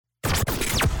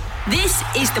This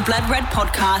is the Blood Red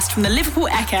podcast from the Liverpool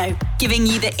Echo, giving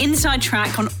you the inside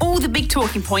track on all the big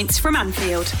talking points from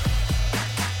Anfield.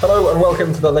 Hello and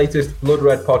welcome to the latest Blood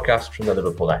Red podcast from the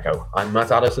Liverpool Echo. I'm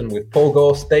Matt Addison with Paul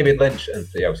Gorst, David Lynch and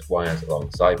Theo Squires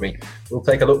alongside me. We'll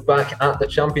take a look back at the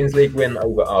Champions League win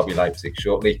over RB Leipzig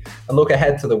shortly and look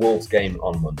ahead to the Wolves game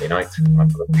on Monday night.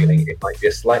 I've got a feeling it might be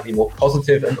a slightly more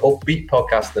positive and upbeat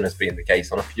podcast than has been the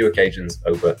case on a few occasions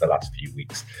over the last few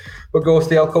weeks. But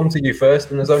Gorsty, I'll come to you first,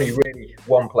 and there's only really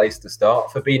one place to start.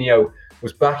 Fabinho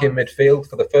was back in midfield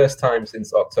for the first time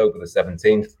since October the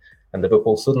 17th. And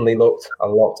Liverpool suddenly looked a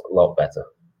lot better.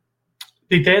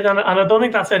 They did, and I don't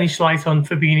think that's any slight on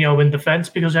Fabinho in defence,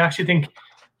 because I actually think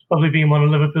it's probably been one of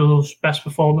Liverpool's best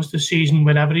performers this season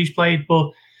whenever he's played.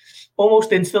 But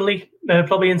almost instantly,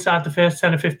 probably inside the first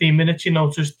 10 or 15 minutes, you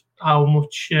noticed how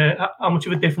much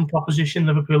of a different proposition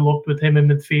Liverpool looked with him in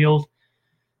midfield.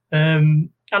 And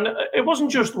it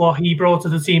wasn't just what he brought to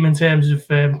the team in terms of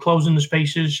closing the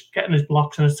spaces, getting his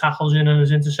blocks and his tackles in and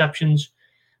his interceptions.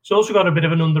 He's also got a bit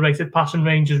of an underrated passing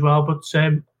range as well. But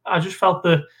I just felt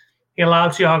that he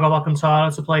allowed Thiago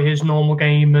Alcantara to play his normal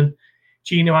game and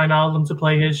Gino Wijnaldum to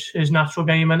play his natural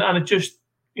game. And it just,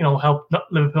 helped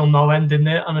Liverpool no end in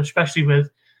there. And especially with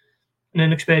an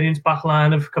inexperienced back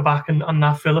line of Kabak and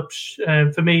Nat Phillips.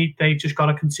 For me, they just got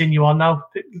to continue on now.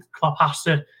 Klopp has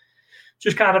to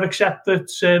just kind of accept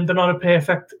that they're not a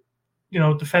perfect,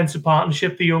 defensive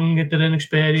partnership. The young, they're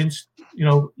inexperienced.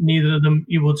 Neither of them,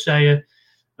 you would say,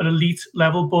 at elite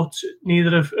level, but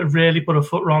neither have really put a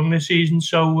foot wrong this season.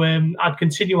 So I'd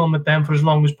continue on with them for as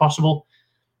long as possible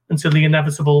until the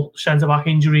inevitable centre-back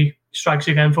injury strikes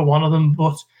again for one of them.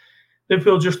 But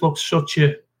Liverpool just looks such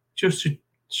a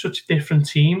different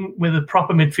team with a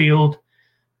proper midfield,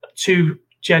 two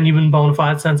genuine bona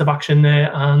fide centre-backs in there,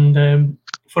 and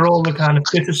for all the kind of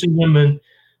criticism and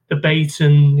debate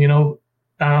and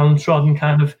downtrodden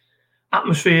kind of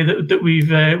atmosphere that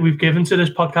we've given to this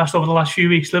podcast over the last few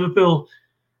weeks, Liverpool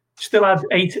still had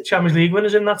 8 Champions League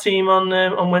winners in that team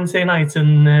on Wednesday night,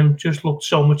 and just looked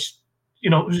so much. It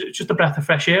was just a breath of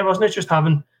fresh air, wasn't it? Just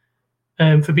having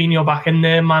Fabinho back in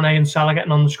there, Mane and Salah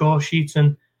getting on the score sheet,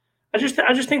 and I just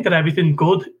think that everything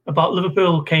good about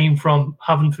Liverpool came from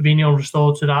having Fabinho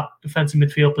restored to that defensive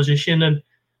midfield position. And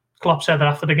Klopp said that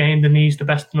after the game, that he's the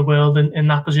best in the world in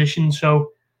that position.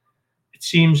 So it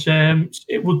seems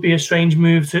it would be a strange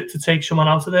move to take someone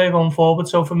out of there going forward.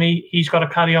 So for me, he's got to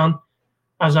carry on,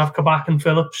 as have Kabak and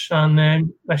Phillips,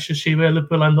 and let's just see where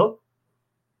Liverpool end up.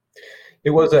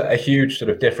 It was a huge sort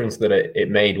of difference that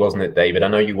it made, wasn't it, David? I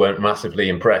know you weren't massively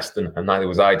impressed, and neither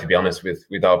was I, to be honest, with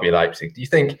RB Leipzig. Do you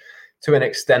think, to an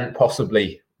extent,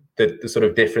 possibly, the sort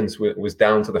of difference was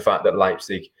down to the fact that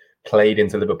Leipzig played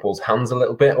into Liverpool's hands a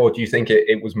little bit, or do you think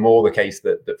it was more the case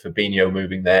that Fabinho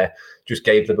moving there just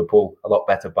gave Liverpool a lot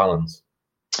better balance?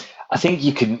 I think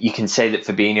you can say that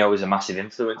Fabinho was a massive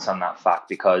influence on that fact,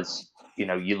 because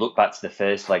you look back to the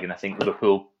first leg, and I think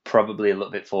Liverpool probably a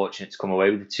little bit fortunate to come away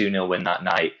with a 2-0 win that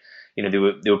night. They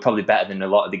were probably better than a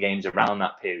lot of the games around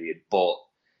that period, but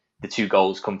the 2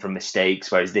 goals come from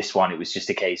mistakes, whereas this one, it was just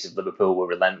a case of Liverpool were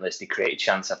relentless. They created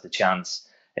chance after chance,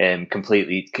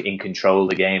 completely in control of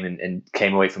the game, and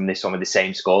came away from this one with the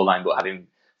same scoreline, but having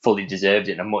fully deserved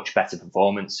it and a much better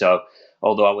performance. So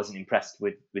although I wasn't impressed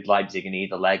with Leipzig in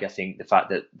either leg, I think the fact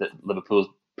that Liverpool's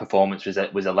performance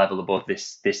was a level above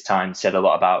this time said a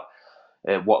lot about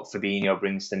what Fabinho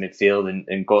brings to midfield,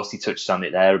 and Gorsty touched on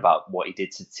it there about what he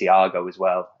did to Thiago as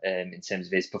well, in terms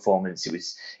of his performance.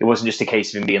 It wasn't just a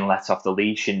case of him being let off the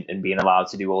leash and being allowed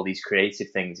to do all these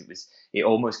creative things. It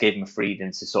almost gave him a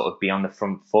freedom to sort of be on the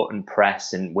front foot and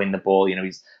press and win the ball. I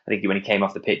think when he came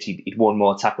off the pitch, he'd won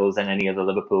more tackles than any other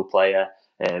Liverpool player,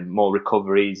 more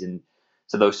recoveries, and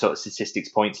so those sort of statistics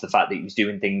point to the fact that he was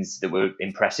doing things that were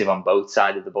impressive on both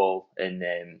sides of the ball,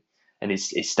 and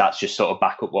his stats just sort of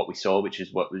back up what we saw, which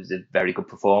is what was a very good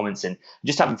performance. And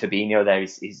just having Fabinho there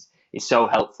is so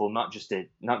helpful, not just to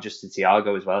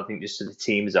Thiago as well. I think just to the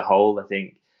team as a whole. I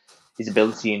think his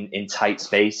ability in tight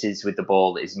spaces with the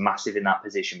ball is massive in that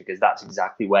position, because that's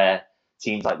exactly where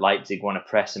teams like Leipzig want to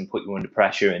press and put you under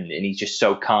pressure. And he's just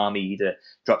so calm. He either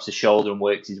drops a shoulder and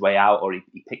works his way out, or he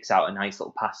picks out a nice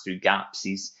little pass through gaps.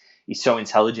 He's so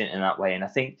intelligent in that way. And I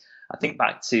think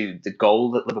back to the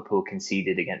goal that Liverpool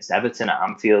conceded against Everton at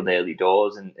Anfield early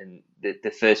doors, and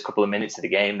the first couple of minutes of the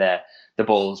game there, the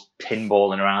ball's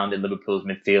pinballing around in Liverpool's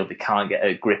midfield. They can't get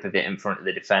a grip of it in front of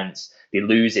the defence. They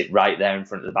lose it right there in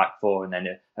front of the back four, and then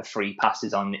a free pass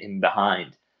is on in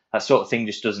behind. That sort of thing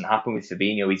just doesn't happen with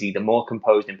Fabinho. He's either more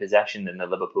composed in possession than the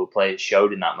Liverpool players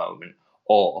showed in that moment,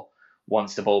 or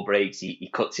once the ball breaks, he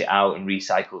cuts it out and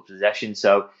recycles possession.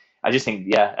 So I just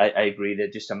think, I agree. They're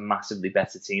just a massively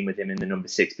better team with him in the number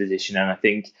 6 position. And I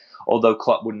think, although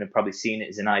Klopp wouldn't have probably seen it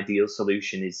as an ideal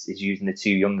solution, is using the 2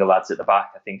 younger lads at the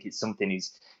back. I think it's something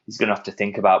he's going to have to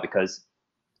think about, because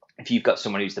if you've got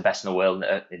someone who's the best in the world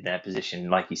in their position,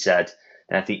 like you said,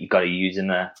 then I think you've got to use him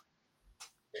there.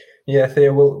 Yeah,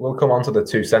 Theo, we'll come on to the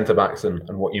 2 centre-backs and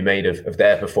what you made of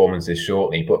their performances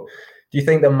shortly. But do you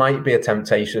think there might be a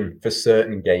temptation for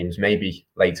certain games, maybe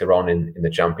later on in the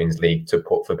Champions League, to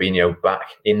put Fabinho back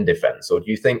in defence? Or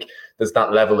do you think there's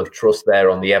that level of trust there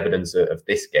on the evidence of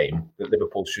this game that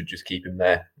Liverpool should just keep him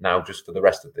there now just for the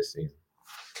rest of this season?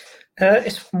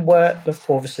 It's where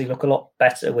Liverpool obviously look a lot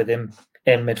better with him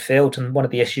in midfield. And one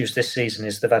of the issues this season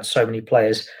is they've had so many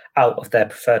players out of their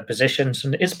preferred positions.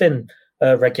 And it's been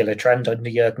a regular trend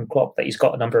under Jurgen Klopp that he's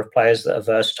got a number of players that are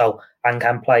versatile and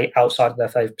can play outside of their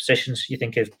favourite positions. You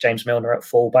think of James Milner at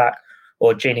fullback,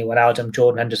 or Gini Wijnaldum,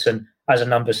 Jordan Henderson as a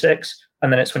number 6.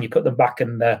 And then it's when you put them back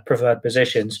in their preferred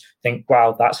positions, think,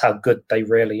 wow, that's how good they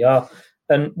really are.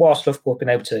 And whilst Liverpool have been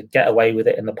able to get away with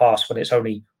it in the past when it's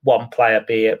only one player,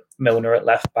 be it Milner at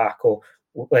left back or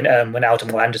when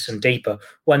Wijnaldum or Henderson deeper,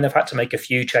 when they've had to make a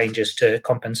few changes to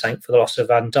compensate for the loss of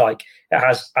Van Dijk, it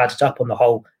has added up on the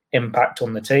whole impact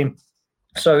on the team.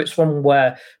 So it's one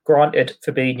where, granted,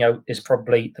 Fabinho is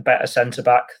probably the better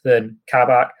centre-back than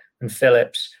Kabak and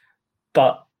Phillips,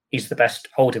 but he's the best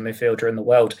holding midfielder in the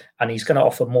world, and he's going to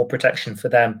offer more protection for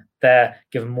them there,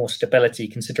 give them more stability,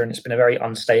 considering it's been a very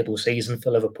unstable season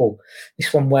for Liverpool.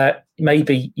 It's one where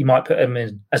maybe you might put him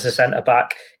in as a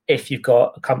centre-back if you've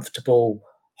got a comfortable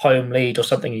home lead or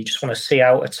something, you just want to see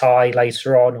out a tie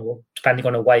later on, or depending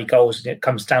on away goals, and it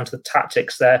comes down to the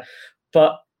tactics there.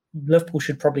 But Liverpool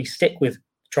should probably stick with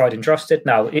tried and trusted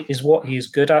now. It is what he is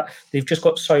good at. They've just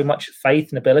got so much faith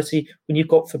and ability. When you've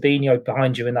got Fabinho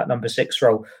behind you in that number 6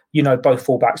 role, you know both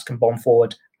fullbacks can bomb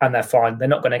forward and they're fine. They're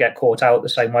not going to get caught out the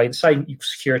same way. The same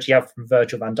security you have from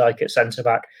Virgil van Dijk at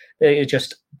centre-back. They're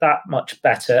just that much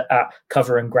better at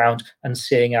covering ground and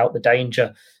seeing out the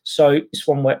danger. So it's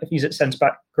one where if he's at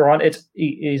centre-back, granted,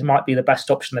 he might be the best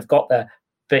option they've got there,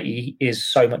 but he is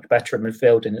so much better in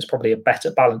midfield, and it's probably a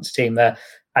better balanced team there,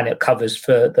 and it covers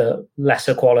for the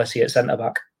lesser quality at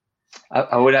centre-back.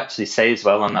 I would actually say as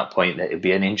well on that point that it'd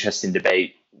be an interesting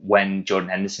debate when Jordan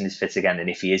Henderson is fit again, and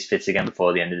if he is fit again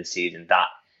before the end of the season. That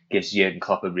gives Jurgen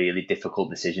Klopp a really difficult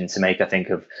decision to make, I think,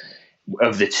 of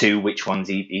the 2, which ones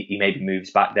he maybe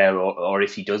moves back there, or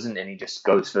if he doesn't and he just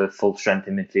goes for full strength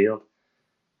in midfield.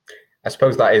 I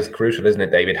suppose that is crucial, isn't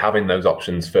it, David, having those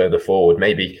options further forward.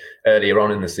 Maybe earlier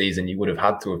on in the season you would have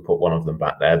had to have put one of them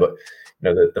back there, but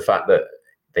the fact that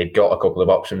they've got a couple of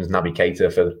options, Naby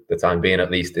Keita for the time being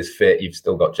at least is fit, you've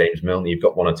still got James Milner, you've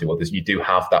got 1 or 2 others, you do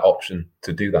have that option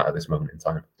to do that at this moment in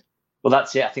time. Well,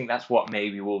 that's it. I think that's what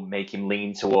maybe will make him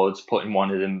lean towards putting one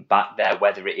of them back there,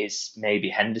 whether it is maybe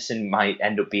Henderson might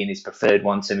end up being his preferred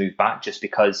one to move back, just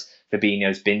because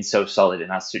Fabinho's been so solid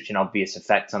and has such an obvious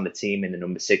effect on the team in the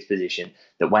number 6 position,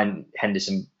 that when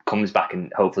Henderson comes back,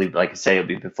 and hopefully, like I say, it'll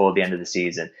be before the end of the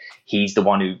season, he's the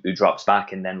one who drops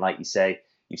back. And then, like you say,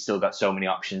 you've still got so many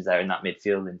options there in that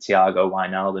midfield, and Thiago,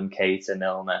 Wijnaldum, Keita,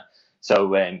 Milner.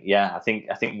 So, I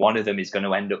think one of them is going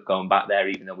to end up going back there,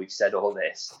 even though we've said all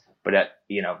this. But,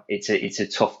 it's a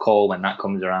tough call when that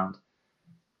comes around.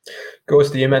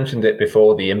 Gorsta, you mentioned it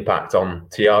before, the impact on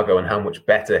Thiago and how much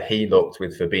better he looked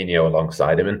with Fabinho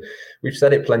alongside him. And we've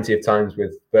said it plenty of times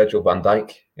with Virgil van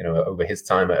Dijk, over his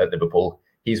time at Liverpool.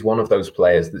 He's one of those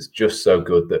players that's just so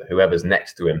good that whoever's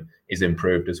next to him is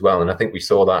improved as well. And I think we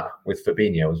saw that with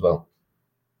Fabinho as well.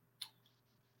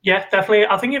 Yeah, definitely.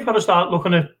 I think you've got to start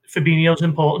looking at Fabinho's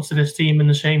importance to this team in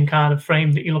the same kind of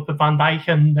frame that you look at Van Dijk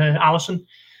and Alisson.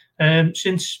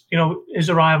 Since his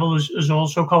arrival has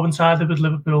also coincided with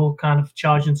Liverpool kind of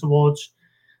charging towards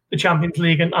the Champions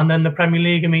League and then the Premier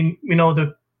League. I mean, we know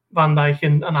that Van Dijk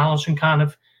and Alisson kind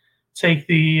of take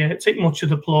much of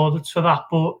the plaudits for that,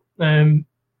 but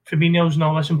Fabinho's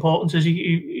no less important. As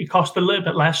he cost a little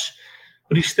bit less,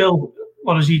 but he's still,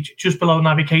 just below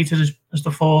Naby Keita as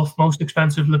the 4th most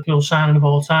expensive Liverpool signing of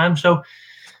all time. So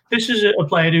this is a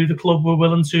player who the club were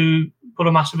willing to put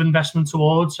a massive investment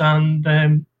towards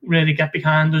and really get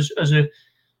behind as a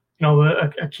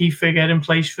key figure in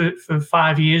place for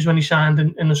 5 years when he signed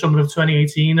in the summer of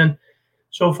 2018. And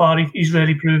so far he's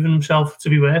really proven himself to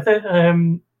be worth it.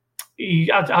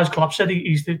 As Klopp said,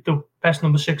 he's the best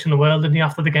number 6 in the world, isn't he,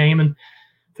 after the game? And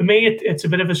for me, it's a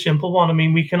bit of a simple one. I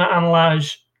mean, we can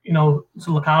analyse, until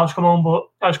the cows come on, but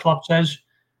as Klopp says,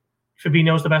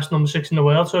 Fabinho's the best number 6 in the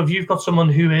world. So if you've got someone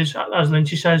who is, as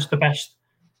Lynchy says, the best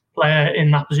player in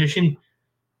that position,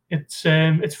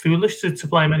 it's foolish to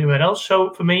play him anywhere else.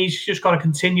 So for me, he's just got to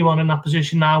continue on in that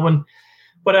position now, and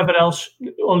whatever else,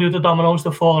 all the other dominoes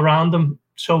that fall around them,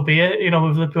 so be it. If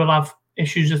Liverpool have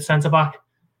issues at centre back,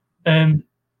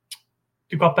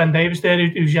 they've got Ben Davies there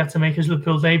who's yet to make his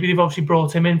Liverpool debut. They've obviously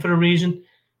brought him in for a reason.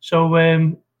 So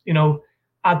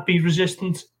I'd be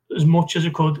resistant as much as I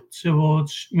could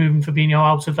towards moving Fabinho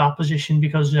out of that position,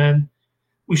 because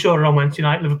we saw it on Wednesday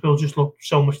night. Liverpool just looked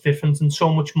so much different and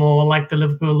so much more like the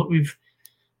Liverpool that we've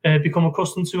become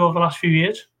accustomed to over the last few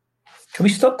years. Can we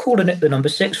stop calling it the number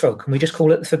 6 role? Can we just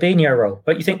call it the Fabinho role?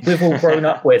 But you think we've all grown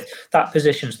up with that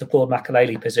position's the Claude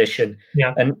Makelele position.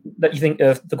 Yeah. And that you think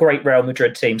of the great Real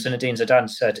Madrid teams, and Zinedine Zidane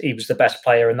said he was the best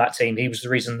player in that team. He was the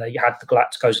reason they had the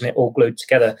Galacticos and it all glued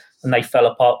together, and they fell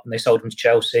apart when they sold him to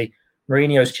Chelsea.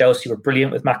 Mourinho's Chelsea were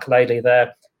brilliant with Makelele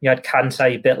there. You had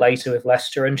Kante a bit later with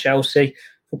Leicester and Chelsea.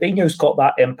 Fabinho's got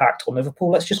that impact on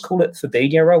Liverpool. Let's just call it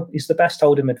Fabinho role. He's the best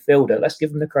holding midfielder. Let's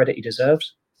give him the credit he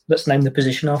deserves. Let's name the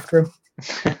position after him.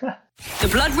 The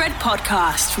Blood Red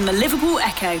Podcast from the Liverpool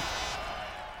Echo.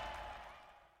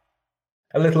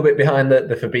 A little bit behind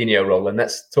the Fabinho role, and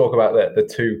let's talk about the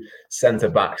two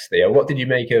centre-backs there. What did you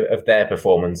make of their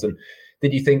performance, and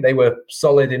did you think they were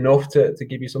solid enough to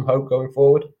give you some hope going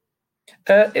forward?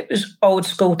 It was old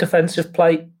school defensive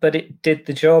play, but it did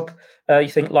the job. You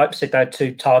think Leipzig had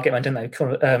 2 target men, didn't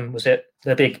they? Was it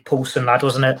the big Poulsen lad,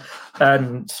 wasn't it?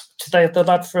 And today the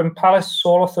lad from Palace,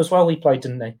 Soroth as well, he played,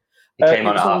 didn't he? He came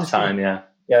on at half-time, yeah.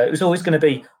 Yeah, it was always going to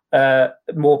be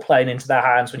more playing into their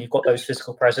hands when you've got those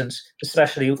physical presence,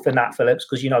 especially for Nat Phillips,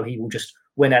 because he will just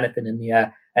win anything in the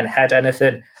air and head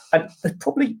anything. And they're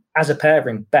probably, as a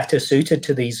pairing, better suited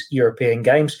to these European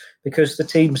games, because the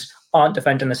teams aren't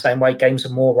defending the same way. Games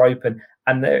are more open,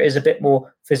 and there is a bit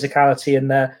more physicality in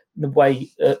there, the way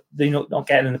they're not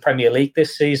getting in the Premier League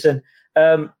this season.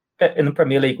 In the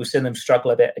Premier League, we've seen them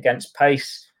struggle a bit against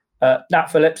pace. Nat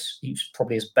Phillips, he's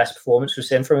probably his best performance we've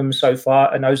seen from him so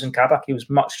far. And Ozan Kabak, he was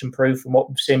much improved from what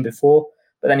we've seen before.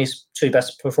 But then his 2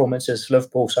 best performances for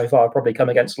Liverpool so far probably come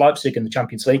against Leipzig in the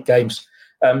Champions League games.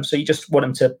 So you just want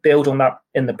him to build on that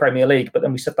in the Premier League. But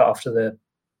then we said that after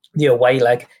the away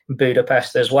leg in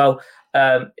Budapest as well.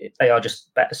 They are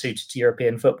just better suited to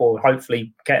European football.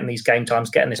 Hopefully getting these game times,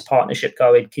 getting this partnership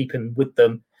going, keeping with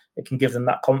them, it can give them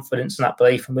that confidence and that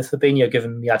belief. And with Fabinho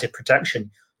giving them the added protection,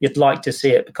 you'd like to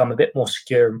see it become a bit more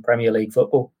secure in Premier League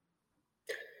football.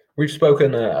 We've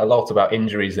spoken a lot about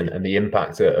injuries and the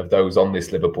impact of those on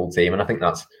this Liverpool team, and I think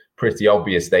that's pretty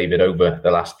obvious, David, over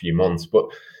the last few months. But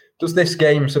does this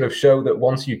game sort of show that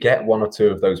once you get 1 or 2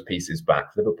 of those pieces back,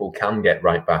 Liverpool can get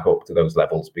right back up to those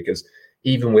levels? Because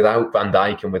even without Van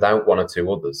Dijk and without 1 or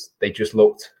 2 others, they just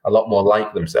looked a lot more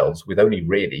like themselves, with only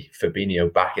really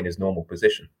Fabinho back in his normal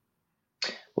position.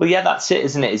 Well, yeah, that's it,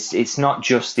 isn't it? It's not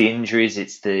just the injuries;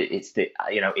 it's the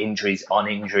injuries on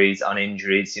injuries on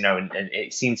injuries. And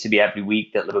it seems to be every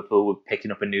week that Liverpool were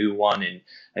picking up a new one, and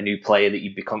a new player that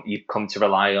you've come to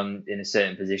rely on in a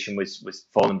certain position was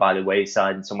falling by the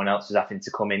wayside, and someone else was having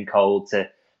to come in cold to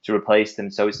replace them.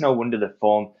 So it's no wonder the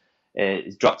form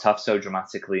has dropped off so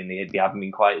dramatically, and they haven't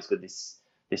been quite as good this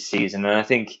season. And I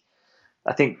think,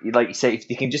 like you say, if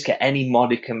you can just get any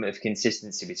modicum of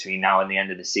consistency between now and the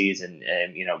end of the season,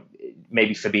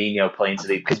 maybe Fabinho playing to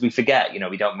because we forget,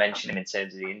 we don't mention him in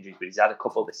terms of the injuries, but he's had a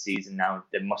couple this season now,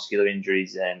 the muscular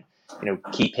injuries,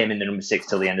 keep him in the number 6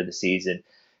 till the end of the season.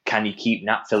 Can you keep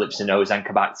Nat Phillips and Ozan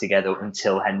Kabak together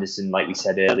until Henderson, like we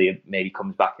said earlier, maybe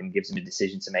comes back and gives him a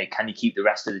decision to make? Can you keep the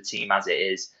rest of the team as it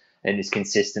is and as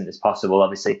consistent as possible?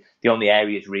 Obviously, the only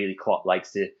areas really Klopp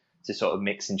likes to sort of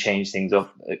mix and change things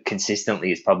up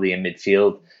consistently is probably in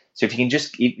midfield. So if you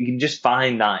can just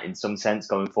find that in some sense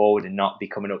going forward, and not be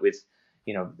coming up with,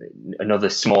 another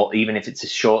small, even if it's a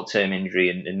short-term injury,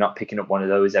 and not picking up one of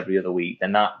those every other week,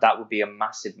 then that would be a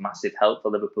massive, massive help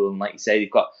for Liverpool. And like you say,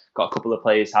 they've got a couple of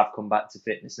players have come back to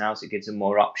fitness now, so it gives them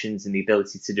more options and the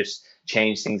ability to just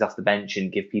change things off the bench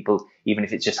and give people, even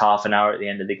if it's just half an hour at the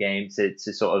end of the game,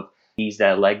 to sort of ease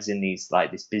their legs in this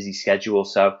busy schedule.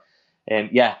 So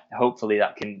hopefully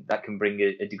that can bring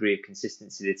a degree of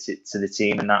consistency to the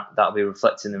team, and that'll be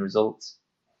reflected in the results.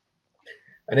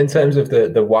 And in terms of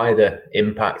the wider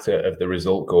impact of the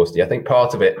result, Ghosty, I think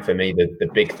part of it for me, the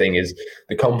big thing is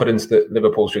the confidence that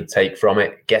Liverpool should take from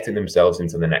it, getting themselves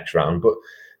into the next round. But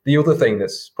the other thing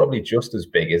that's probably just as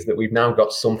big is that we've now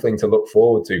got something to look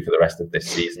forward to for the rest of this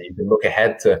season. You can look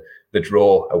ahead to the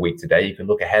draw a week today. You can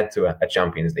look ahead to a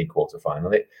Champions League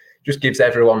quarter-final. It just gives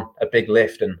everyone a big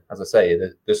lift. And as I say,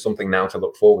 there's something now to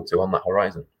look forward to on that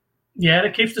horizon. Yeah,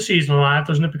 it keeps the season alive,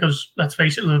 doesn't it? Because let's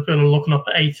face it, Liverpool are looking up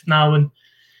at 8th now, and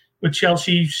with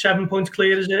Chelsea 7 points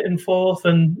clear, is it, in fourth,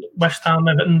 and West Ham,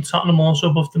 Everton, Tottenham also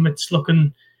above them, it's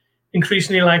looking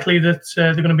increasingly likely that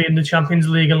they're going to be in the Champions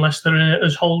League unless they're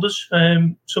as holders.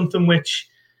 Something which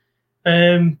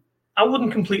I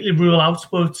wouldn't completely rule out,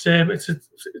 but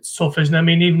it's tough, isn't it? I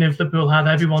mean, even if Liverpool had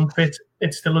everyone fit,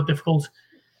 it's still a difficult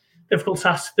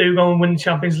task to do. Go and win the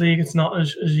Champions League. It's not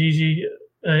as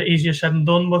easier said than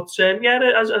done. But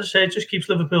as I say, it just keeps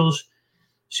Liverpool's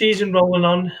season rolling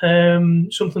on.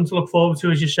 Something to look forward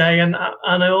to, as you say, and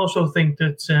I also think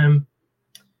that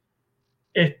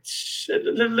it's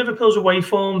Liverpool's away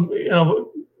form. You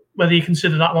know, whether you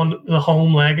consider that one the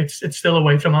home leg, it's still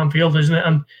away from Anfield, isn't it?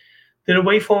 And their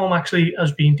away form actually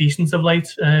has been decent of late.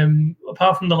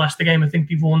 Apart from the Leicester game, I think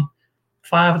they've won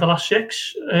 5 of the last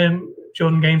 6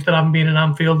 during games that haven't been in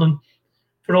Anfield. And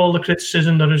for all the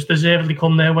criticism that has deservedly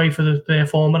come their way for their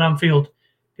form at Anfield,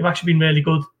 they've actually been really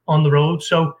good on the road.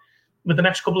 So with the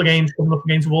next couple of games coming up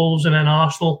against Wolves and then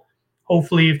Arsenal,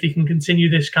 hopefully if they can continue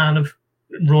this kind of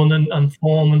run and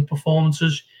form and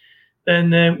performances,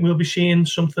 then we'll be seeing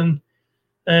something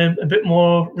a bit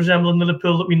more resembling the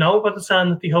Liverpool that we know by the time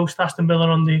that they host Aston Villa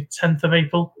on the 10th of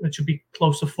April, which will be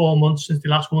close to 4 months since they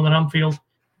last won at Anfield,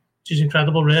 which is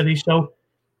incredible, really. So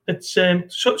it's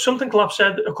something Klopp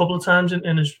said a couple of times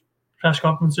in his press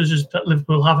conferences is that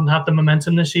Liverpool haven't had the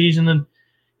momentum this season, and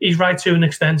he's right to an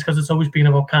extent because it's always been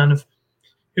about kind of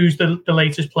who's the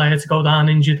latest player to go down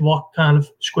injured, what kind of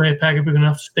square peg are we going to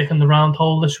have to stick in the round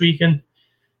hole this week. And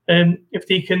if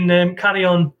they can carry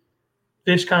on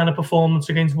this kind of performance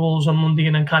against Wolves on Monday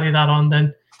and then carry that on,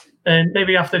 then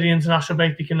maybe after the international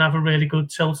break they can have a really good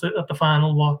tilt at the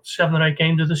final 7 or 8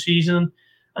 games of the season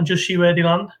and just see where they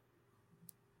land.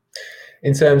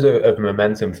 In terms of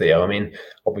momentum, Theo, I mean,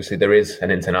 obviously there is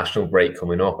an international break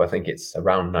coming up. I think it's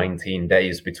around 19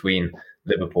 days between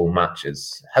Liverpool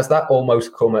matches. Has that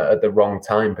almost come at the wrong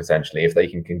time, potentially, if they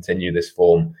can continue this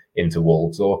form into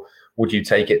Wolves? Or would you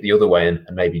take it the other way and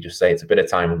maybe just say it's a bit of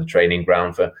time on the training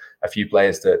ground for a few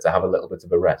players to have a little bit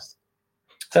of a rest?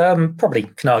 Probably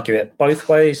can argue it both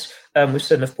ways. We've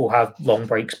seen Liverpool have long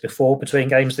breaks before between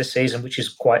games this season, which is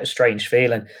quite a strange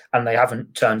feeling, and they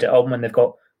haven't turned it on when they've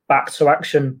got back to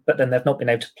action, but then they've not been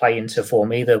able to play into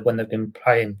form either when they've been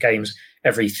playing games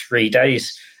every 3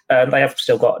 days. They have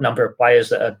still got a number of players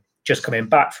that are just coming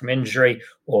back from injury,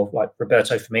 or like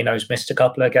Roberto Firmino's missed a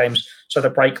couple of games. So the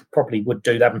break probably would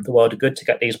do them the world of good to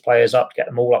get these players up, get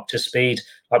them all up to speed.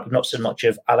 Like we've not seen much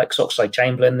of Alex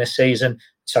Oxlade-Chamberlain this season.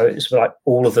 So it's like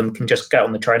all of them can just get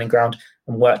on the training ground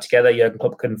and work together. Jurgen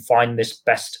Klopp can find this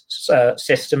best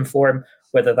system for him,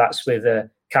 whether that's with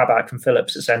Kabak and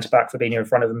Phillips at centre-back, Fabinho in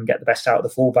front of them, and get the best out of the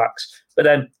full-backs. But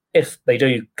then if they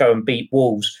do go and beat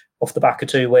Wolves off the back of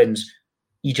 2 wins,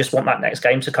 you just want that next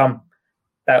game to come.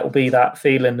 That will be that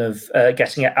feeling of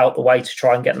getting it out the way to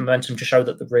try and get the momentum to show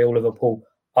that the real Liverpool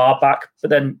are back.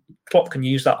 But then Klopp can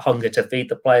use that hunger to feed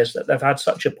the players that they've had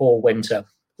such a poor winter.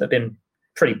 They've been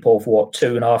pretty poor for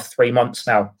 2.5, 3 months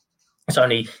now. It's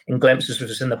only in glimpses we've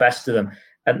seen the best of them.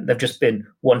 And they've just been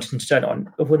wanting to turn it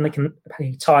on. When they can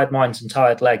play tired minds and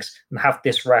tired legs and have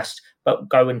this rest, but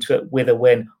go into it with a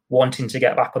win, wanting to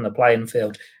get back on the playing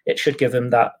field, it should give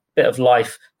them that bit of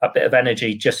life, that bit of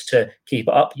energy just to keep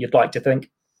it up, you'd like to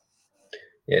think.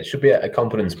 Yeah, it should be a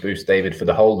confidence boost, David, for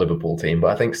the whole Liverpool team. But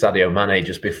I think Sadio Mane,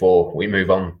 just before we move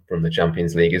on from the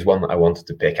Champions League, is one that I wanted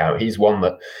to pick out. He's one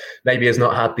that maybe has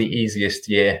not had the easiest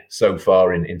year so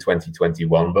far in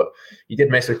 2021, but he did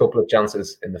miss a couple of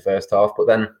chances in the first half, but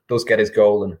then does get his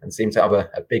goal and seemed to have a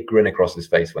big grin across his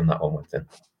face when that one went in.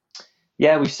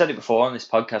 Yeah, we've said it before on this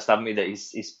podcast, haven't we, that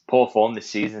his poor form this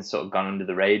season sort of gone under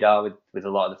the radar with a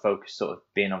lot of the focus sort of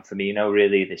being on Firmino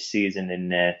really this season,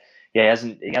 and he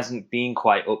hasn't been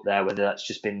quite up there, whether that's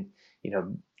just been,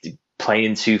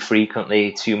 playing too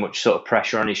frequently, too much sort of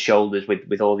pressure on his shoulders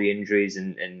with all the injuries,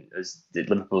 and as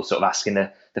Liverpool sort of asking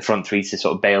the front three to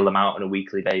sort of bail them out on a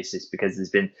weekly basis because there's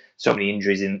been so many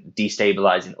injuries and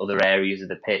destabilising other areas of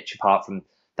the pitch apart from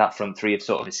that front three have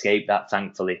sort of escaped that,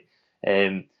 thankfully.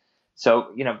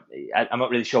 So, I'm not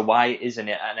really sure why it isn't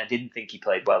it, and I didn't think he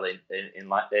played well in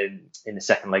the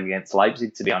second leg against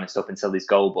Leipzig, to be honest, up until his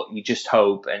goal. But you just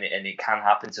hope, and it can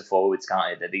happen to forwards,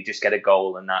 can't it, that they just get a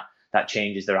goal and that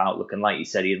changes their outlook. And like you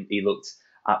said, he looked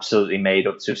absolutely made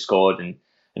up to have scored, and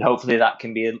hopefully that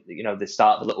can be the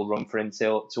start of a little run for him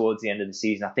towards the end of the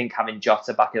season. I think having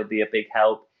Jota back will be a big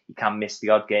help. You can miss the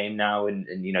odd game now, and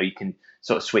you can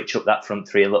sort of switch up that front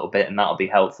three a little bit, and that'll be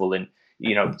helpful. And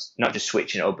not just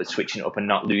switching it up, but switching it up and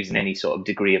not losing any sort of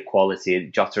degree of quality.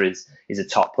 Jota is a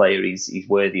top player. He's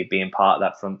worthy of being part of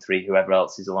that front three, whoever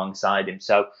else is alongside him.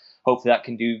 So hopefully that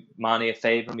can do Mane a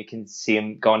favour and we can see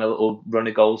him go on a little run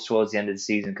of goals towards the end of the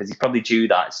season, because he's probably due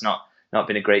that. It's not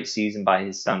been a great season by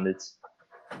his standards.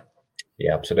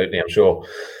 Yeah, absolutely. I'm sure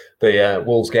the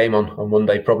Wolves game on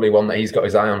Monday, probably one that he's got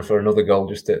his eye on for another goal,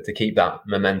 just to keep that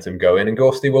momentum going. And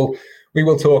Ghosty, we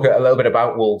will talk a little bit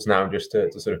about Wolves now, just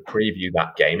to sort of preview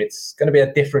that game. It's going to be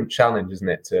a different challenge, isn't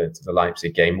it, to the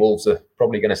Leipzig game? Wolves are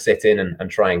probably going to sit in and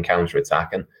try and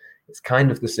counter-attack, and it's kind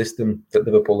of the system that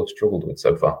Liverpool have struggled with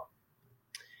so far.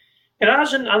 It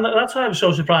hasn't, and that's why I was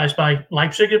so surprised by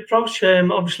Leipzig's approach.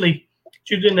 Obviously,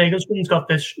 Julian Nagelsmann's got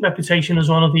this reputation as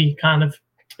one of the kind of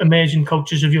emerging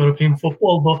coaches of European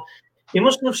football, but he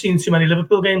mustn't have seen too many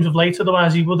Liverpool games of late,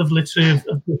 otherwise he would have literally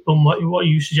done what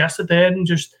you suggested there and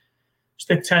just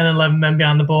stick 10 and 11 men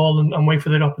behind the ball and wait for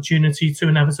their opportunity to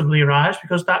inevitably arise,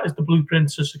 because that is the blueprint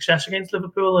to success against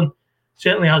Liverpool, and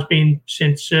certainly has been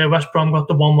since West Brom got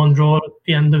the 1-1 draw at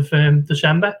the end of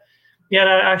December. Yeah,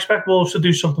 I expect Wolves to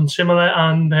do something similar,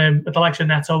 and with the likes of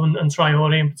Neto and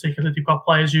Traore in particular, they've got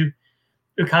players who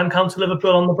can counter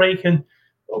Liverpool on the break. And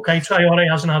okay, Traore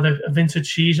hasn't had a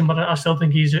vintage season, but I still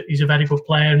think he's a very good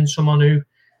player and someone who,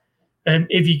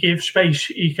 if you give space,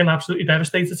 he can absolutely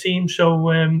devastate the team. So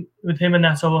with him and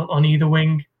Neto on either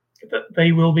wing,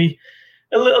 they will be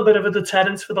a little bit of a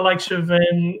deterrent for the likes of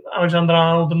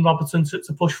Alexander-Arnold and Robertson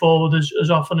to push forward as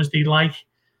often as they like.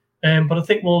 But I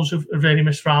think Wolves have really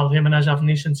misraled him, and as haven't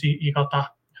they, since he got that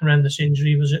horrendous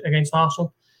injury was against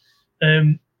Arsenal.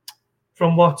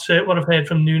 From what I've heard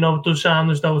from Nuno, it does sound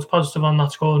as though it's positive on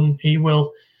that score, and he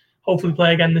will hopefully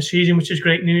play again this season, which is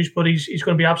great news. But he's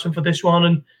going to be absent for this one,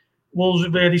 and Wolves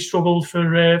have really struggled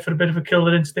for a bit of a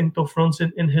killer instinct up front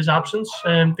in his absence.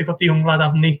 They've got the young lad,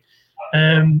 haven't they?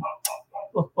 I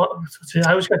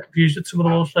always get confused with some of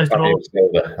the Wolves players.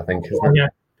 I think. Yeah,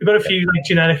 they've got a few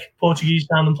generic Portuguese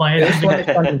sounding players.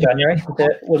 In January,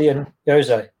 William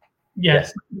Jose.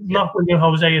 Yes, not William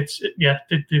Jose. It's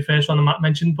the first one I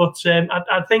mentioned. But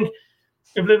I think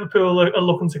if Liverpool are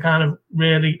looking to kind of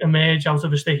really emerge out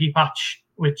of a sticky patch,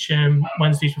 which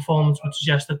Wednesday's performance would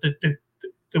suggest that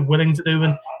they're willing to do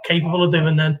and capable of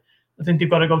doing, then I think they've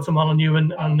got to go to Molineux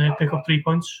and pick up 3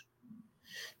 points.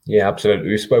 Yeah, absolutely.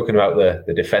 We've spoken about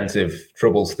the defensive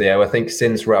troubles, Theo. I think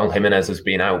since Raul Jimenez has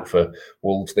been out for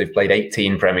Wolves, they've played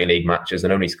 18 Premier League matches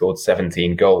and only scored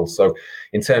 17 goals. So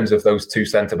in terms of those two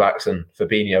centre-backs and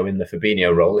Fabinho in the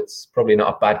Fabinho role, it's probably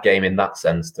not a bad game in that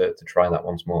sense to try that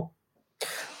once more.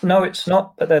 No, it's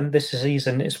not. But then this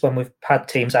season is when we've had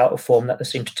teams out of form that they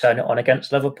seem to turn it on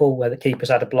against Liverpool, where the keepers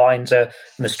had a blinder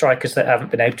and the strikers that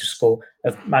haven't been able to score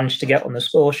have managed to get on the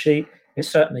score sheet. It's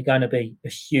certainly going to be a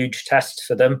huge test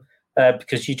for them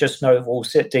because you just know if we'll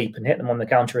sit deep and hit them on the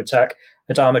counter-attack.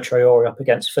 Adama Traore up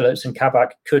against Phillips and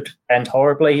Kabak could end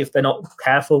horribly if they're not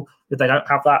careful, if they don't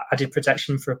have that added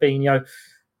protection for Fabinho.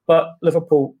 But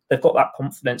Liverpool, they've got that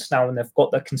confidence now and they've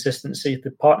got that consistency.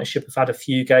 The partnership have had a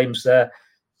few games there.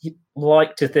 You'd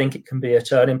like to think it can be a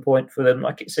turning point for them.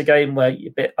 Like, it's a game where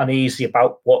you're a bit uneasy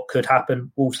about what could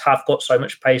happen. Wolves have got so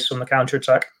much pace on the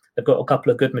counter-attack. They've got a couple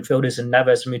of good midfielders in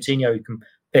Neves and Moutinho who can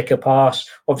pick a pass.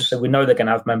 Obviously, we know they're going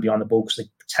to have men behind the ball because they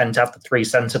tend to have the three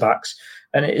centre-backs.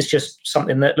 And it's just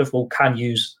something that Liverpool can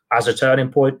use as a turning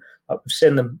point. We've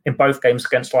seen them in both games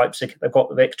against Leipzig. They've got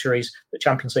the victories. But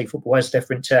Champions League football is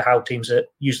different to how teams are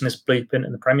using this blueprint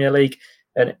in the Premier League.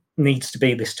 And it needs to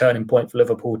be this turning point for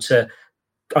Liverpool to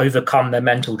overcome their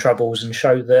mental troubles and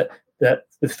show that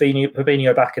with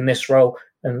Fabinho back in this role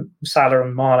and Salah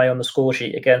and Mane on the score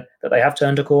sheet again, that they have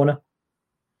turned a corner.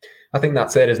 I think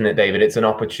that's it, isn't it, David? It's an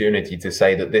opportunity to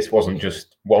say that this wasn't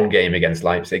just one game against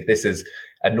Leipzig. This is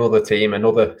another team,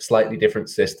 another slightly different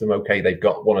system. Okay, they've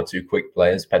got one or two quick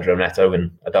players, Pedro Neto and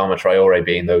Adama Traore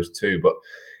being those two. But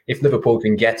if Liverpool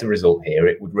can get a result here,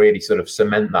 it would really sort of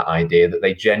cement that idea that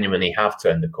they genuinely have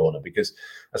turned the corner. Because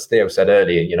as Theo said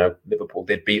earlier, Liverpool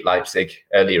did beat Leipzig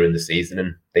earlier in the season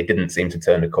and they didn't seem to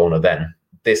turn the corner then.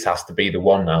 This has to be the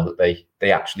one now that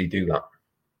they actually do that.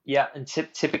 Yeah, and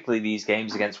typically these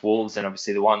games against Wolves, and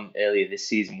obviously the one earlier this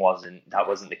season wasn't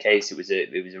the case. It was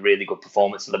a really good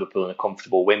performance of Liverpool and a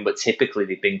comfortable win, but typically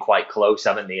they've been quite close,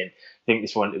 haven't they? And I think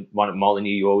this one at Molineux,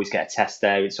 you always get a test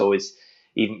there. It's always,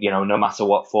 even no matter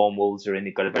what form Wolves are in,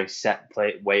 they've got a very set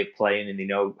way of playing, and they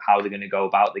know how they're going to go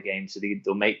about the game. So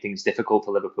they'll make things difficult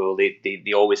for Liverpool.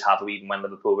 They always have, even when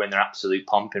Liverpool were in their absolute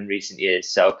pomp in recent years.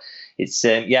 So it's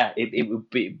it would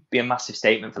be a massive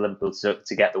statement for Liverpool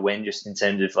to get the win, just in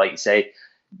terms of, like you say,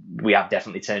 we have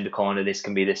definitely turned a corner. This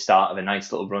can be the start of a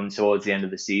nice little run towards the end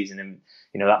of the season, and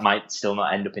that might still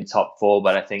not end up in top 4,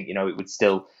 but I think it would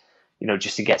still,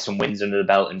 just to get some wins under the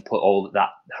belt and put all that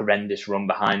horrendous run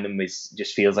behind them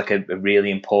just feels like a really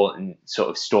important sort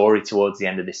of story towards the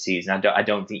end of this season. I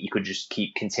don't think you could just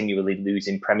keep continually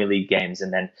losing Premier League games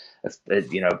and then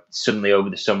suddenly over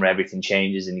the summer everything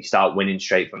changes and you start winning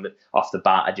straight off the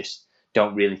bat. I just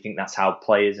don't really think that's how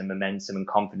players and momentum and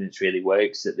confidence really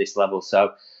works at this level.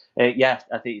 So I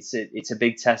think it's a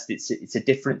big test. It's a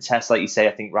different test, like you say.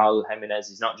 I think Raul Jimenez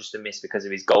is not just a miss because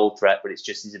of his goal threat, but it's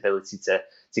just his ability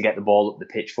to get the ball up the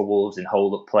pitch for Wolves and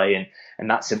hold up play. And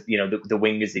that's the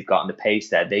wingers they've got and the pace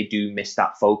there. They do miss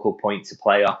that focal point to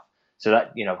play off. So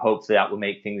that hopefully that will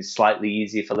make things slightly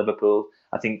easier for Liverpool.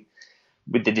 I think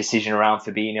with the decision around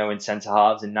Fabinho and centre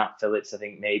halves and Nat Phillips, I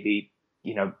think maybe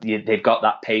they've got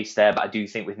that pace there. But I do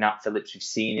think with Nat Phillips, we've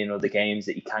seen in other games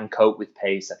that he can cope with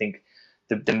pace. I think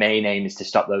the main aim is to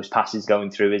stop those passes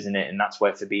going through, isn't it? And that's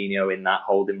where Fabinho in that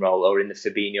holding role or in the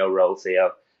Fabinho role,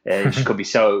 Theo, could be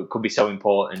so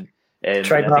important.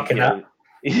 Trademarking that.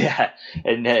 Yeah,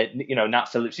 and Nat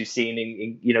Phillips, we've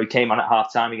seen he came on at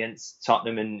half time against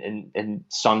Tottenham, and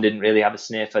Son didn't really have a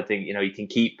sniff. I think he can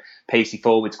keep pacey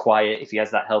forwards quiet if he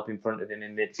has that help in front of him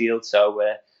in midfield. So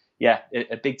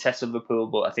a big test of Liverpool,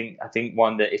 but I think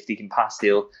one that if they can pass,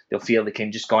 they'll feel they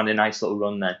can just go on a nice little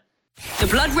run then. The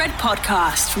Blood Red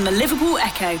Podcast from the Liverpool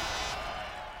Echo.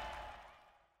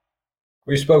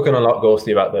 We've spoken a lot,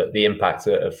 Ghosty, about the impact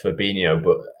of Fabinho,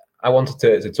 but I wanted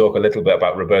to talk a little bit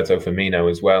about Roberto Firmino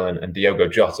as well, and Diogo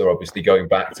Jota obviously going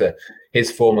back to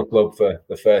his former club for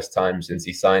the first time since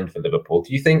he signed for Liverpool.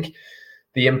 Do you think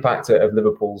the impact of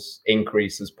Liverpool's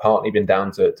increase has partly been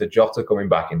down to Jota coming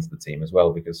back into the team as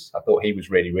well? Because I thought he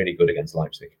was really, really good against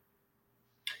Leipzig.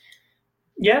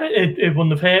 Yeah, it wouldn't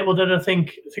have hurt, would it? I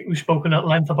think we've spoken at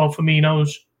length about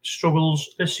Firmino's struggles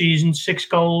this season. 6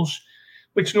 goals,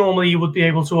 which normally you would be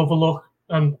able to overlook,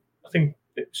 and I think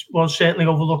it was certainly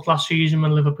overlooked last season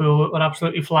when Liverpool were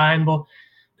absolutely flying. But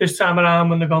this time around,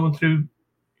 when they're going through,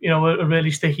 a really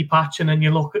sticky patch, and then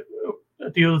you look at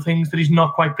the other things that he's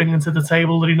not quite bringing to the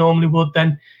table that he normally would,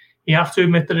 then you have to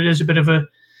admit that it is a bit of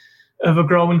a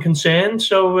growing concern.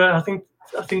 So I think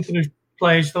there's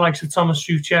players the likes of Thomas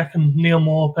Souček and Neil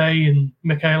Maupay and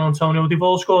Michail Antonio, they've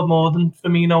all scored more than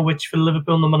Firmino, which for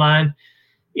Liverpool number 9,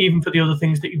 even for the other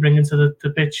things that you bring into the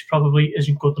pitch, probably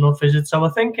isn't good enough, is it? So I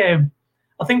think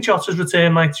Jota's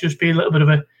return might just be a little bit of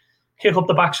a kick up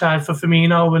the backside for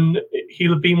Firmino, and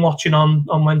he'll have been watching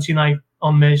on Wednesday night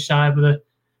on May's side with a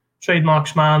trademark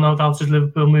smile, no doubt, as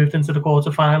Liverpool moved into the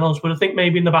quarterfinals. But I think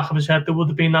maybe in the back of his head there would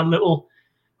have been that little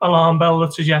alarm bell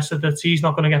that suggested that he's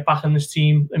not going to get back in this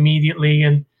team immediately,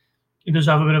 and he does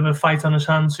have a bit of a fight on his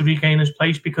hands to regain his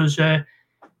place, because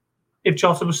if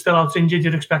Jota was still out injured,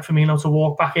 you'd expect Firmino to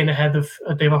walk back in ahead of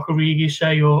Divock Origi,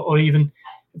 say, or even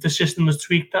if the system was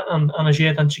tweaked and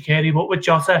Ajay and Shaqiri. But with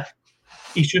Jota,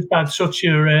 he's just had such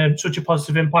a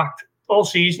positive impact all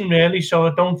season, really. So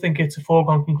I don't think it's a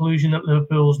foregone conclusion that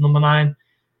Liverpool's number 9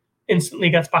 instantly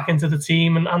gets back into the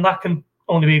team, and that can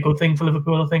only be a good thing for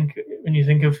Liverpool, I think, when you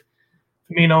think of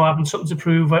Firmino having something to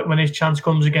prove when his chance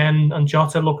comes again, and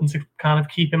Jota looking to kind of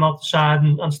keep him out the side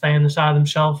and stay on the side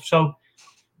himself. So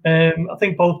I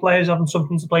think both players having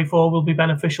something to play for will be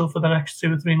beneficial for the next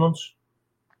 2 or 3 months.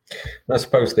 I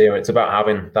suppose, Theo, it's about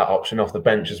having that option off the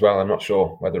bench as well. I'm not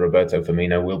sure whether Roberto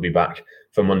Firmino will be back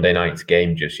for Monday night's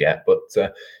game just yet, but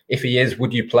if he is,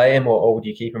 would you play him or would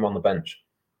you keep him on the bench?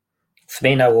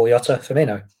 Firmino or Jota?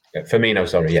 Firmino,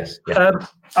 sorry, yes. Yeah.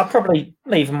 I'd probably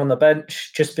leave him on the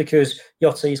bench just because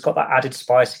Jota, he's got that added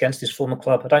spice against his former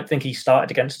club. I don't think he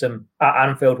started against them at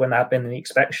Anfield when there had been the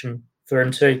expectation for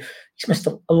him to. He's missed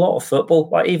a lot of football.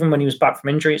 Like, even when he was back from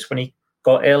injuries, when he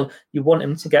got ill, you want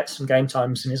him to get some game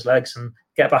times in his legs and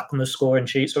get back on the scoring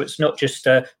sheet. So it's not just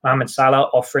Mohamed Salah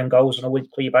offering goals on a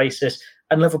weekly basis.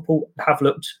 And Liverpool have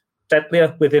looked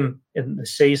deadlier with him in the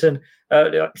season.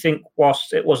 I think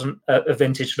whilst it wasn't a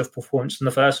vintage sort of performance in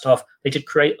the first half, they did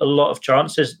create a lot of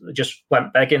chances that just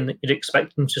went begging that you'd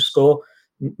expect them to score.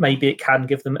 Maybe it can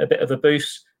give them a bit of a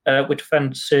boost. With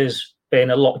defences being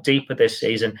a lot deeper this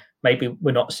season, maybe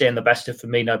we're not seeing the best of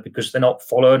Firmino because they're not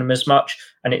following him as much,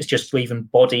 and it's just leaving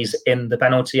bodies in the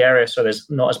penalty area, so there's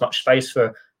not as much space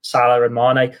for Salah and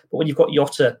Mane. But when you've got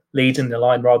Jota leading the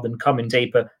line rather than coming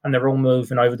deeper and they're all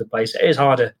moving over the place, it is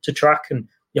harder to track, and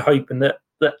you're hoping that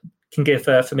can give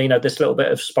Firmino this little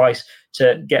bit of spice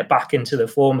to get back into the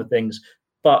form of things.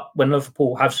 But when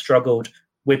Liverpool have struggled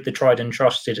with the tried and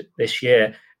trusted this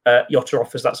year, Jota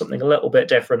offers that something a little bit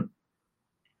different.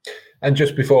 And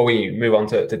just before we move on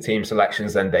to team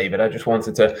selections then, David, I just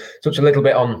wanted to touch a little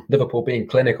bit on Liverpool being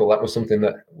clinical. That was something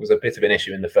that was a bit of an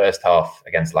issue in the first half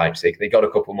against Leipzig. They got a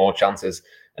couple more chances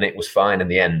and it was fine in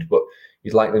the end, but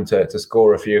you'd like them to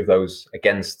score a few of those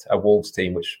against a Wolves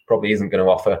team, which probably isn't going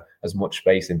to offer as much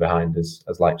space in behind as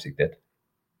Leipzig did.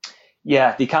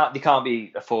 Yeah, they can't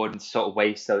be affording to sort of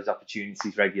waste those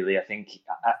opportunities regularly. I think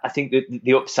that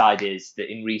the upside is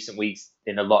that in recent weeks,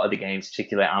 in a lot of the games,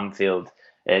 particularly at Anfield,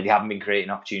 they haven't been creating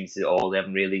opportunities at all. They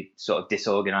haven't really sort of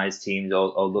disorganised teams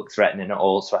or looked threatening at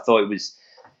all. So I thought it was,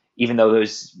 even though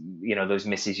those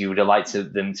misses, you would have liked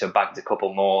them to have bagged a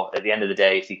couple more. At the end of the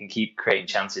day, if you can keep creating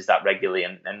chances that regularly,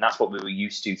 and that's what we were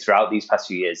used to throughout these past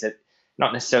few years.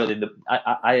 Not necessarily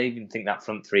I even think that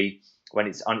front three, when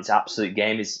it's on its absolute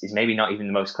game, is maybe not even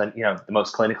the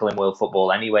most clinical in world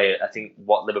football anyway. I think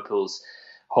what Liverpool's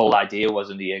whole idea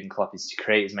was under Jurgen Klopp is to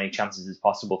create as many chances as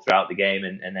possible throughout the game,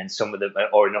 and then some of them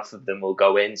or enough of them will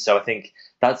go in. So I think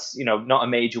that's not a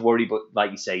major worry, but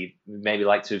like you say, maybe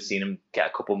like to have seen him get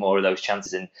a couple more of those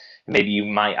chances, and maybe you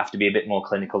might have to be a bit more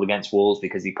clinical against Wolves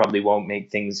because he probably won't make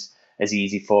things as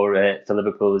easy for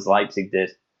Liverpool as Leipzig did.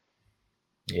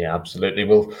 Yeah, absolutely.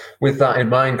 Well, with that in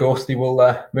mind, Ghosty,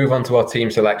 we'll move on to our team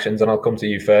selections, and I'll come to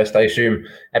you first. I assume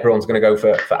everyone's going to go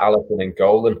for Alisson in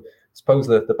goal, and I suppose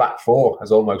the back four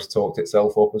has almost talked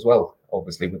itself up as well,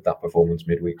 obviously, with that performance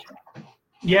midweek.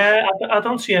 Yeah, I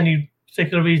don't see any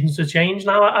particular reasons to change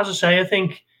now. As I say, I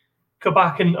think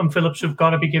Kabak and Phillips have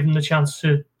got to be given the chance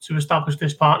to establish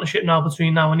this partnership now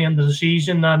between now and the end of the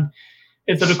season. And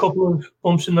if there are a couple of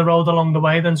bumps in the road along the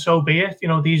way, then so be it.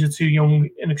 These are two young,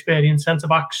 inexperienced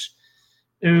centre-backs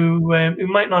who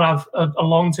might not have a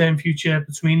long-term future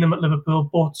between them at Liverpool,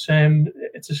 but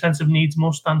it's a sense of needs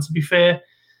must. And to be fair,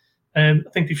 I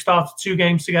think they've started 2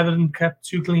 games together and kept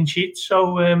 2 clean sheets,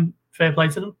 so fair play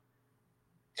to them.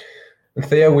 And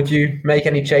Theo, would you make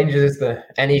any changes? Is there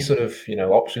any sort of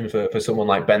option for someone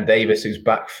like Ben Davies who's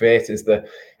back fit? Is there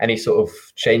any sort of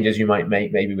changes you might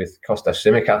make maybe with Kostas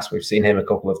Tsimikas? We've seen him a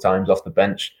couple of times off the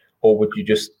bench. Or would you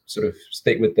just sort of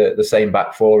stick with the same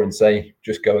back four and say,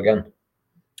 just go again?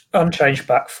 Unchanged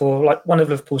back four. Like, one of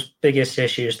Liverpool's biggest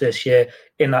issues this year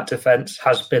in that defence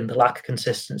has been the lack of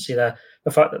consistency there.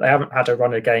 The fact that they haven't had a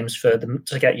run of games for them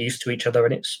to get used to each other,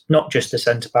 and it's not just the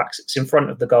centre-backs, it's in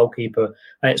front of the goalkeeper,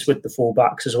 and it's with the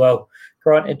full-backs as well.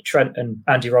 Granted, Trent and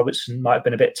Andy Robertson might have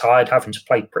been a bit tired, having to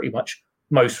play pretty much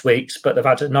most weeks, but they've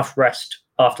had enough rest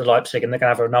after Leipzig, and they're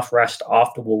going to have enough rest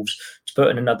after Wolves to put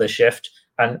in another shift,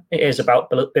 and it is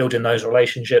about building those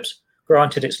relationships.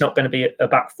 Granted, it's not going to be a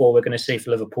back four we're going to see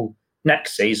for Liverpool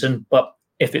next season, but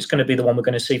if it's going to be the one we're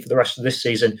going to see for the rest of this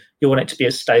season, you want it to be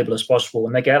as stable as possible,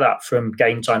 and they get that from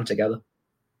game time together.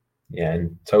 Yeah,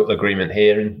 in total agreement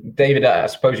here. And David, I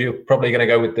suppose you're probably going to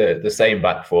go with the same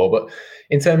back four, but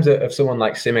in terms of someone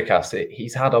like Tsimikas,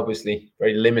 he's had obviously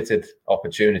very limited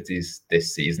opportunities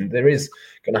this season. There is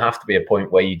going to have to be a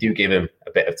point where you do give him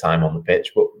a bit of time on the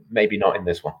pitch, but maybe not in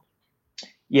this one.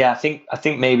 Yeah, I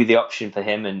think maybe the option for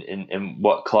him and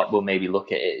what Klopp will maybe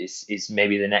look at it is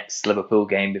maybe the next Liverpool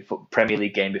game, before Premier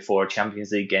League game before a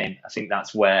Champions League game. I think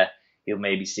that's where he'll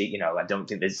maybe see. I don't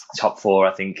think there's top four.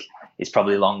 I think it's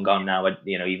probably long gone now.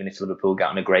 Even if Liverpool get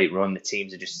on a great run, the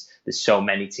teams are there's so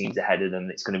many teams ahead of them.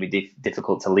 It's going to be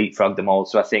difficult to leapfrog them all.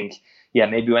 So I think,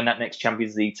 maybe when that next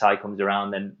Champions League tie comes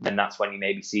around, then that's when you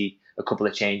maybe see a couple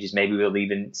of changes. Maybe we'll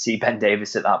even see Ben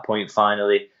Davies at that point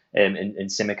finally. And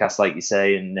Tsimikas, like you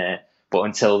say, but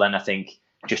until then, I think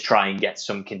just try and get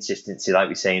some consistency, like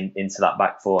we say, into that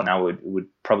back four now would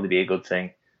probably be a good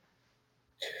thing.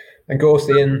 And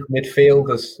Ghosty in midfield,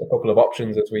 there's a couple of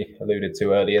options, as we alluded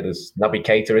to earlier. There's Naby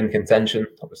Keita in contention.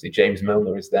 Obviously, James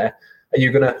Milner is there. Are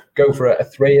you going to go for a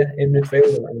three in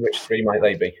midfield, and which three might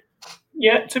they be?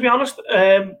 Yeah, to be honest,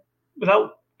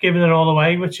 without giving it all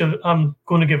away, which I'm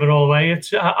going to give it all away.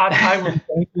 I wouldn't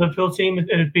think the Liverpool team,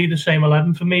 it'd be the same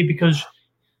 11 for me, because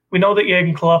we know that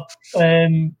Jurgen Klopp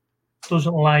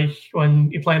doesn't like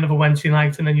when you're playing of a Wednesday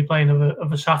night and then you're playing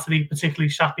of a Saturday, particularly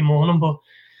Saturday morning. But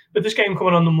with this game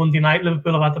coming on the Monday night,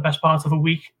 Liverpool have had the best part of a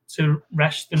week to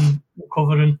rest and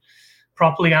recover and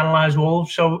properly analyse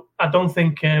Wolves. So I don't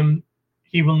think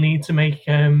he will need to make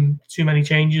too many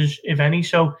changes, if any.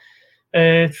 So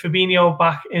Fabinho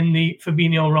back in the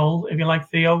Fabinho role, if you like,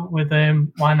 Theo, with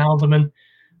Wijnaldum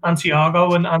and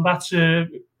Thiago, and that's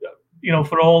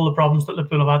for all the problems that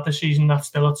Liverpool have had this season, that's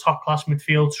still a top class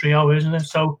midfield trio, isn't it?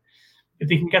 So if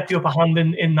they can get the upper hand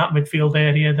in that midfield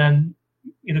area, then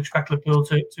you'd expect Liverpool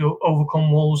to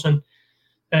overcome Wolves.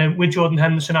 And with Jordan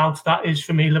Henderson out, that is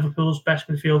for me Liverpool's best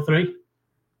midfield three.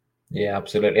 Yeah,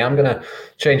 absolutely. I'm going to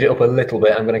change it up a little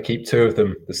bit. I'm going to keep two of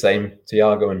them the same.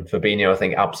 Thiago and Fabinho, I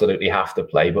think, absolutely have to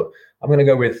play. But I'm going to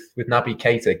go with Naby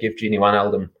Keita. Give Gini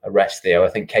Wijnaldum a rest, Theo. I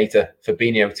think Keita,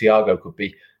 Fabinho, Thiago could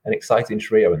be an exciting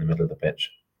trio in the middle of the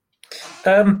pitch.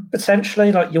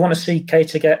 Potentially, like, you want to see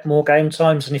Keita get more game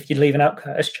times. And if you're leaving out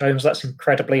Curtis Jones, that's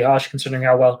incredibly harsh considering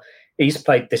how well he's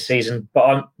played this season. But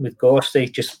I'm with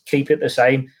Gorsty, just keep it the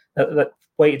same.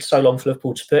 Waited so long for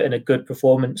Liverpool to put in a good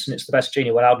performance, and it's the best Gini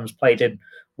Wijnaldum's played in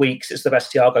weeks. It's the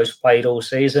best Thiago's played all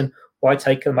season. Why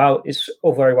take them out? It's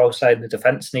all very well saying the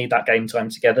defence need that game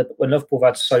time together, but when Liverpool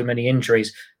have had so many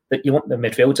injuries, that you want the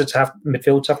midfield to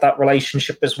have that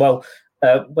relationship as well.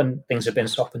 When things have been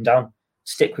up and down,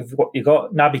 stick with what you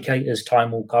got. Naby Keita's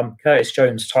time will come. Curtis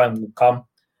Jones' time will come.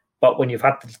 But when you've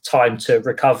had the time to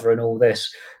recover and all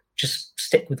this, just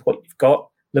stick with what you've got.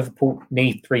 Liverpool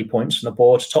need 3 points on the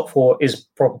board. Top four is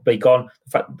probably gone.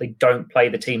 The fact that they don't play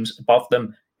the teams above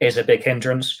them is a big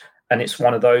hindrance. And it's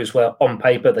one of those where on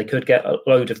paper they could get a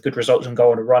load of good results and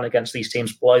go on a run against these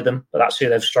teams below them. But that's who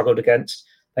they've struggled against.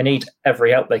 They need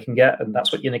every help they can get. And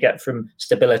that's what you're going to get from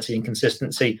stability and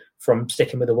consistency from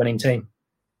sticking with a winning team.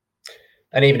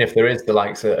 And even if there is the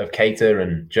likes of Keita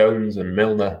and Jones and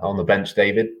Milner on the bench,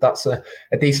 David, that's a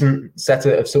decent set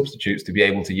of substitutes to be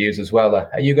able to use as well.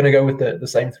 Are you going to go with the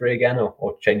same three again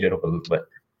or change it up a little bit?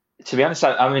 To be honest,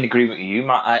 I'm in agreement with you,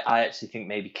 Matt. I actually think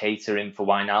maybe Keita in for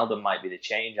Wijnaldum might be the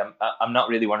change. I'm not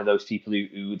really one of those people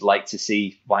who would like to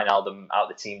see Wijnaldum out of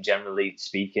the team, generally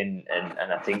speaking.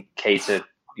 And I think Keita,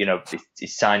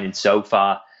 his signing so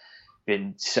far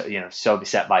been so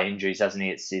beset by injuries, hasn't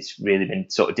he? It's really been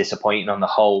sort of disappointing on the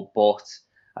whole. But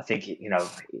I think,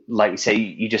 like we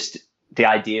say, the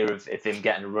idea of him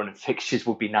getting a run of fixtures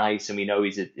would be nice, and we know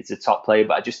it's a top player.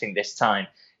 But I just think this time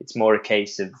it's more a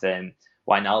case of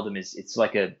Wijnaldum it's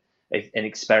like an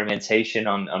experimentation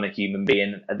on a human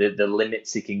being. The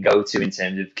limits he can go to in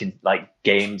terms of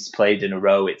games played in a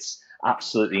row. It's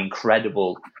absolutely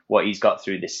incredible what he's got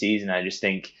through this season. I just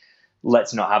think,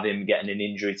 let's not have him getting an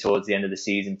injury towards the end of the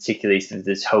season, particularly since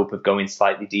there's hope of going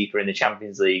slightly deeper in the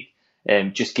Champions League.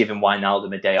 Just giving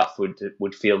Wijnaldum a day off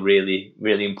would feel really,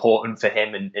 really important for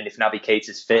him. And if Naby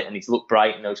Keita's fit and he's looked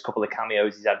bright in those couple of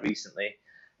cameos he's had recently,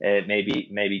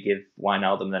 maybe give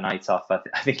Wijnaldum the night off. I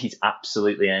think he's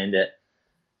absolutely earned it.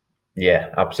 Yeah,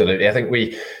 absolutely. I think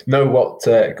we know what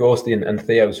Gorsty and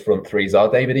Theo's front threes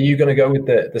are. David, are you going to go with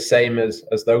the same as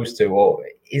those two, or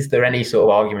is there any sort of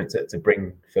argument to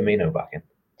bring Firmino back in?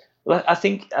 Well, I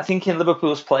think in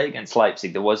Liverpool's play against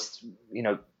Leipzig, there was,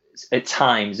 at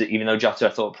times, even though Jota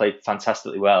I thought played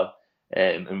fantastically well,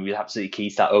 and was absolutely key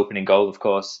to that opening goal, of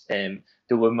course, there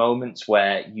were moments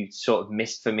where you sort of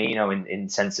missed Firmino in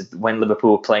sense of when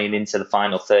Liverpool were playing into the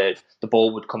final third, the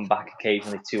ball would come back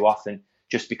occasionally too often,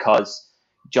 just because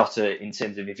Jota, in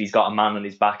terms of if he's got a man on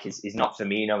his back, is not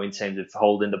Firmino in terms of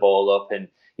holding the ball up. And,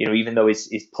 even though his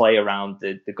play around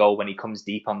the goal when he comes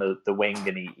deep on the wing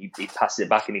and he passes it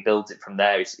back and he builds it from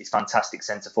there, it's fantastic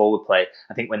centre-forward play.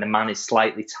 I think when the man is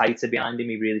slightly tighter behind him,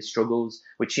 he really struggles,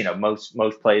 which,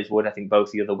 most players would. I think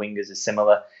both the other wingers are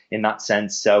similar in that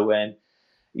sense. So,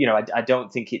 I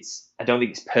don't think it's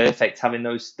perfect having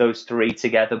those three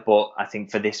together, but I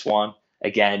think for this one,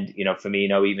 again,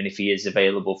 Firmino, even if he is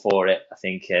available for it, I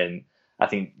think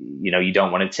you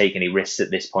don't want to take any risks at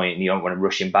this point, and you don't want to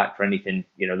rush him back for anything.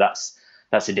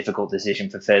 That's a difficult decision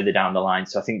for further down the line.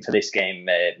 So I think for this game,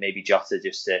 maybe Jota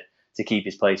just to keep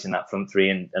his place in that front three,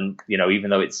 and even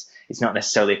though it's not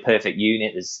necessarily a perfect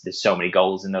unit, there's so many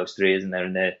goals in those three, isn't there?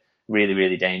 And they're really,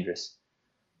 really dangerous.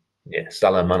 Yeah,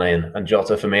 Salah, Mane and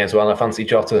Jota for me as well. I fancy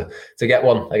Jota to get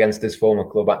one against his former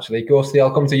club, actually. Gorsty,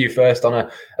 I'll come to you first on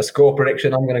a score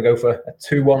prediction. I'm going to go for a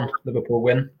 2-1 Liverpool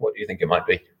win. What do you think it might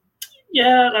be?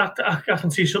 Yeah, I can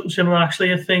see something similar,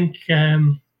 actually. I think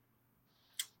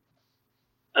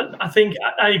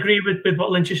I agree with what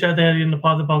Lynch said earlier in the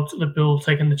part about Liverpool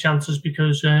taking the chances,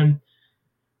 because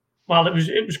while it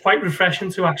was quite refreshing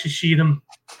to actually see them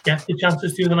get the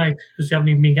chances the other night, because they haven't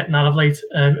even been getting that of late.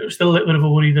 It was still a little bit of a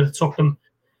worry that it took them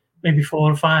maybe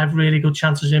 4 or 5 really good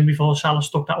chances in before Salah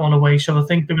stuck that one away. So I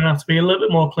think they're going to have to be a little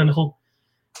bit more clinical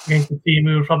against the team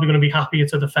who are probably going to be happier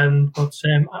to defend. But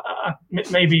I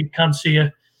maybe can see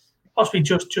possibly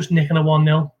just nicking a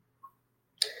 1-0.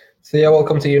 Theo, I'll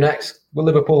come to you next. Will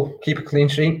Liverpool keep a clean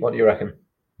sheet? What do you reckon?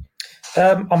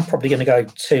 I'm probably going to go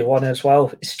 2-1 as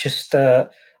well. It's just a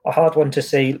hard one to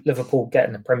see Liverpool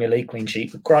getting the Premier League clean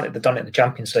sheet. Granted, they've done it in the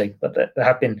Champions League, but they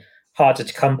have been harder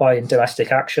to come by in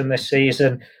domestic action this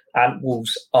season, and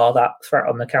Wolves are that threat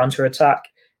on the counter-attack.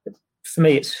 For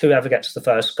me, it's whoever gets the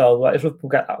first goal. If Liverpool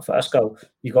get that first goal,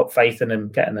 you've got faith in them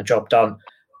getting the job done.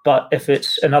 But if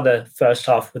it's another first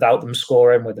half without them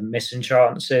scoring, with them missing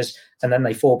chances, and then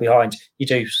they fall behind, you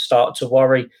do start to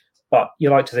worry. But you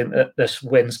like to think that this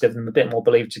wins give them a bit more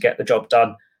belief to get the job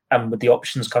done, and with the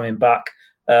options coming back.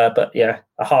 But yeah,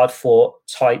 a hard-fought,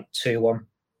 tight 2-1.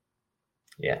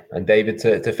 Yeah, and David,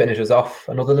 to finish us off,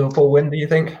 another Liverpool win, do you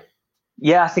think?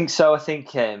 Yeah, I think so. I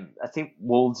think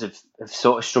Wolves have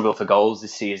sort of struggled for goals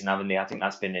this season, haven't they? I think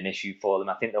that's been an issue for them.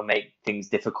 I think they'll make things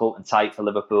difficult and tight for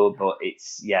Liverpool, but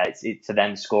it's for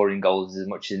them scoring goals is as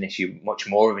much an issue, much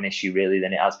more of an issue really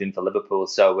than it has been for Liverpool.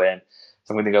 So I'm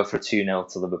going to go for a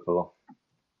 2-0 to Liverpool.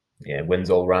 Yeah, wins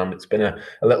all round. It's been a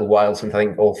little while since I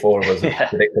think all four of us have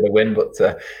predicted a win, but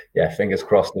fingers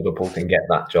crossed Liverpool can get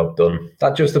that job done.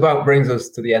 That just about brings us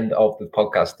to the end of the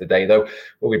podcast today, though.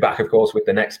 We'll be back, of course, with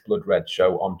the next Blood Red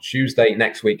show on Tuesday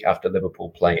next week after Liverpool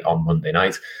play on Monday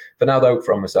night. For now, though,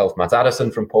 from myself, Matt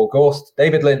Addison, from Paul Gorst,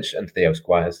 David Lynch and Theo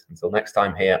Squires, until next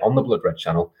time here on the Blood Red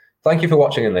channel, thank you for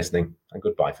watching and listening, and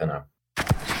goodbye for now.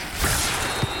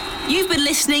 You've been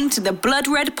listening to the Blood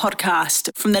Red podcast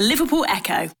from the Liverpool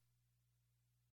Echo.